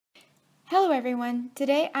Hello everyone!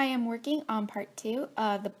 Today I am working on part 2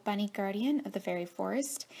 of the Bunny Guardian of the Fairy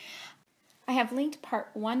Forest. I have linked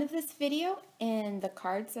part 1 of this video in the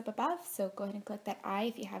cards up above, so go ahead and click that I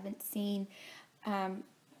if you haven't seen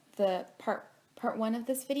the part 1 of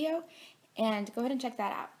this video, and go ahead and check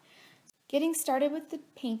that out. Getting started with the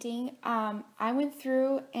painting, I went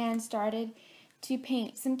through and started to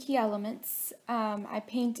paint some key elements. I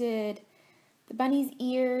painted the bunny's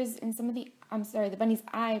ears and the bunny's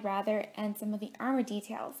eye rather, and some of the armor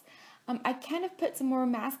details. I kind of put some more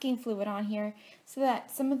masking fluid on here so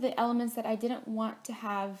that some of the elements that I didn't want to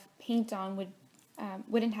have paint on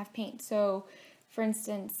wouldn't have paint. So, for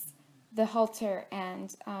instance, the halter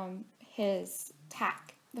and his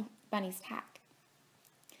tack, the bunny's tack.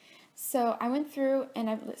 So I went through and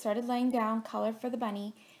I started laying down color for the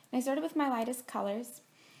bunny. And I started with my lightest colors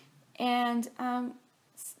and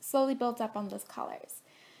slowly built up on those colors.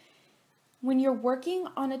 When you're working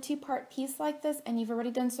on a two-part piece like this and you've already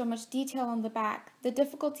done so much detail on the back, the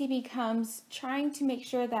difficulty becomes trying to make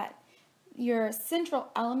sure that your central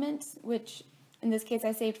element, which in this case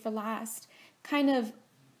I saved for last, kind of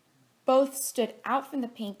both stood out from the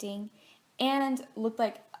painting and looked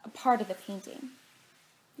like a part of the painting.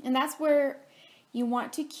 And that's where you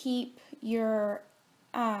want to keep your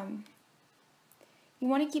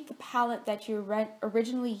the palette that you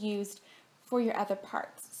originally used for your other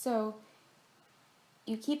parts. So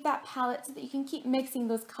you keep that palette so that you can keep mixing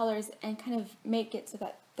those colors and kind of make it so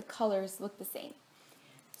that the colors look the same.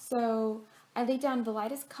 So I laid down the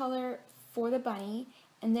lightest color for the bunny,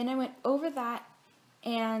 and then I went over that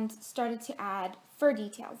and started to add fur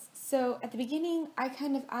details. So at the beginning I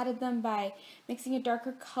kind of added them by mixing a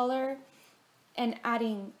darker color and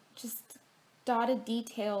adding just dotted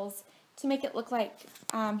details to make it look like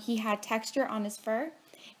he had texture on his fur,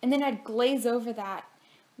 and then I'd glaze over that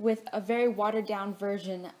with a very watered down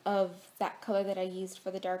version of that color that I used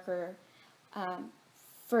for the darker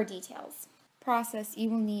fur details. Process, you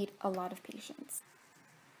will need a lot of patience.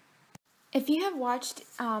 If you have watched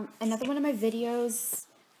another one of my videos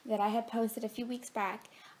that I had posted a few weeks back,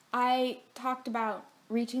 I talked about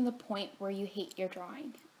reaching the point where you hate your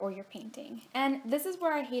drawing or your painting. And this is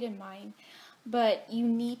where I hated mine, but you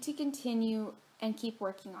need to continue and keep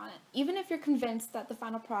working on it. Even if you're convinced that the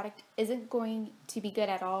final product isn't going to be good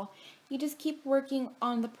at all, you just keep working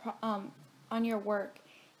on on your work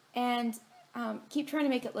and keep trying to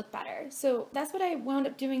make it look better. So that's what I wound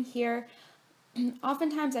up doing here.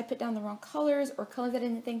 Oftentimes I put down the wrong colors or colors I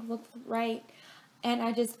didn't think looked right, and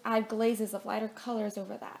I just add glazes of lighter colors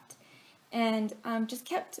over that. And just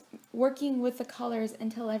kept working with the colors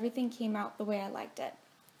until everything came out the way I liked it.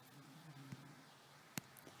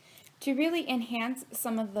 To really enhance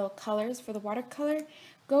some of the colors for the watercolor,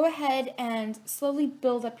 go ahead and slowly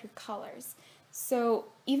build up your colors. So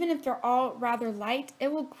even if they're all rather light,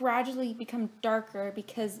 it will gradually become darker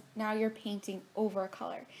because now you're painting over a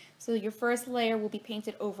color. So your first layer will be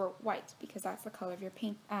painted over white because that's the color of your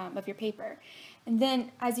paper. And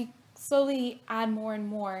then as you slowly add more and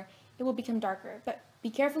more, it will become darker. But be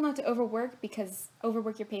careful not to overwork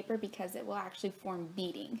your paper because it will actually form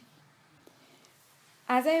beading.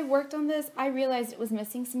 As I worked on this, I realized it was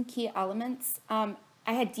missing some key elements. I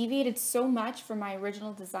had deviated so much from my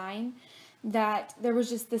original design that there was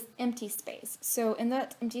just this empty space. So in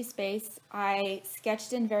that empty space, I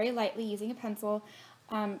sketched in very lightly using a pencil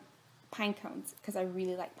pine cones because I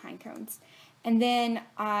really like pine cones. And then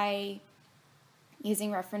I,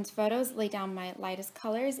 using reference photos, laid down my lightest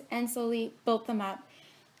colors and slowly built them up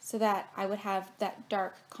so that I would have that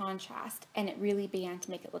dark contrast, and it really began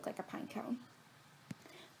to make it look like a pine cone.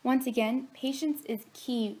 Once again, patience is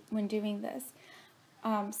key when doing this.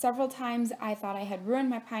 Several times I thought I had ruined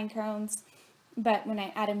my pine cones, but when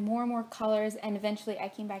I added more and more colors and eventually I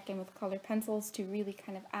came back in with colored pencils to really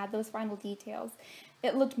kind of add those final details,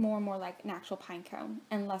 it looked more and more like an actual pine cone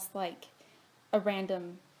and less like a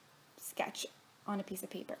random sketch on a piece of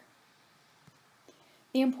paper.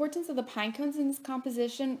 The importance of the pine cones in this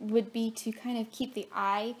composition would be to kind of keep the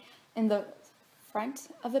eye in the front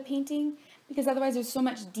of the painting, because otherwise there's so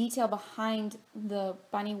much detail behind the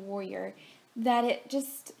bunny warrior that it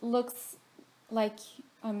just looks like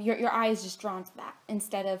your eye is just drawn to that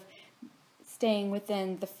instead of staying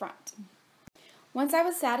within the front. Once I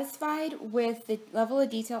was satisfied with the level of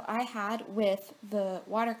detail I had with the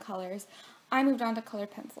watercolors, I moved on to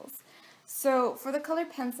colored pencils. So for the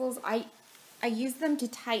colored pencils, I used them to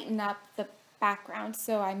tighten up the background.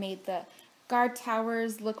 So I made the guard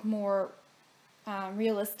towers look more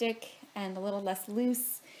realistic and a little less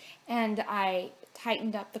loose, and I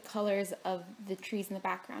tightened up the colors of the trees in the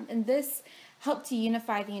background, and this helped to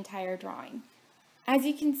unify the entire drawing. As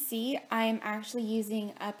you can see, I'm actually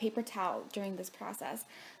using a paper towel during this process.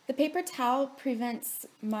 The paper towel prevents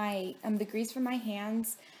the grease from my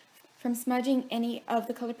hands from smudging any of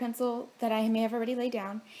the colored pencil that I may have already laid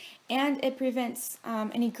down, and it prevents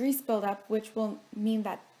any grease buildup, which will mean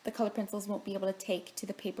that the colored pencils won't be able to take to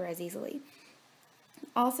the paper as easily.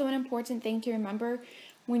 Also, an important thing to remember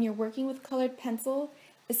when you're working with colored pencil,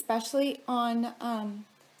 especially on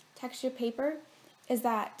texture paper, is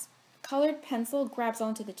that colored pencil grabs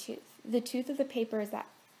onto the tooth. The tooth of the paper is that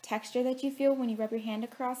texture that you feel when you rub your hand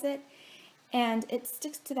across it, and it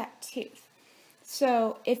sticks to that tooth.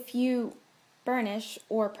 So if you burnish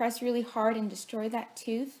or press really hard and destroy that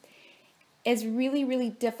tooth, it's really, really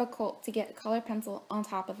difficult to get colored pencil on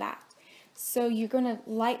top of that. So you're going to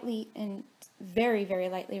lightly, and very, very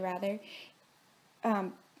lightly rather,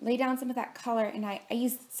 lay down some of that color, and I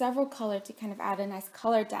used several colors to kind of add a nice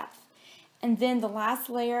color depth. And then the last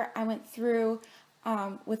layer I went through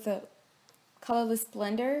with a colorless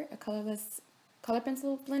blender, a colorless color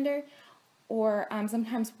pencil blender, or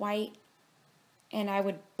sometimes white, and I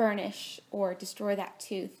would burnish or destroy that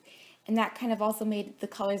tooth. And that kind of also made the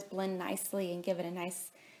colors blend nicely and give it a nice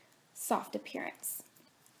soft appearance.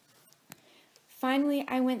 Finally,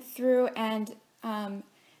 I went through and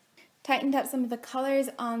tightened up some of the colors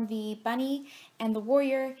on the bunny and the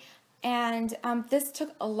warrior, and this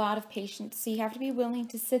took a lot of patience, so you have to be willing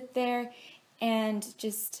to sit there and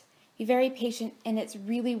just be very patient, and it's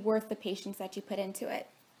really worth the patience that you put into it.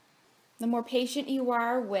 The more patient you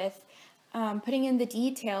are with putting in the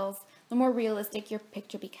details, the more realistic your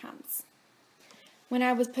picture becomes. When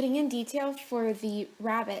I was putting in detail for the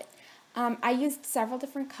rabbit, I used several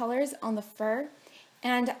different colors on the fur,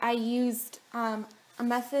 and I used a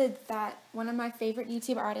method that one of my favorite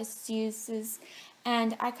YouTube artists uses,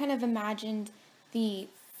 and I kind of imagined the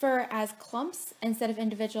fur as clumps instead of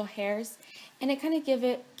individual hairs, and it kind of gave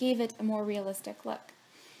it a more realistic look.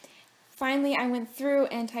 Finally, I went through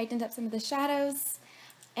and tightened up some of the shadows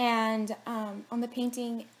and on the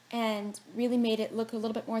painting, and really made it look a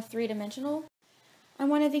little bit more three-dimensional. I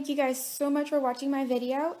want to thank you guys so much for watching my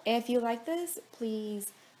video. If you like this,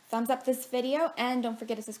 please thumbs up this video, and don't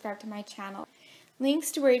forget to subscribe to my channel.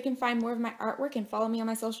 Links to where you can find more of my artwork and follow me on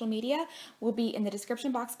my social media will be in the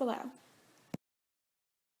description box below.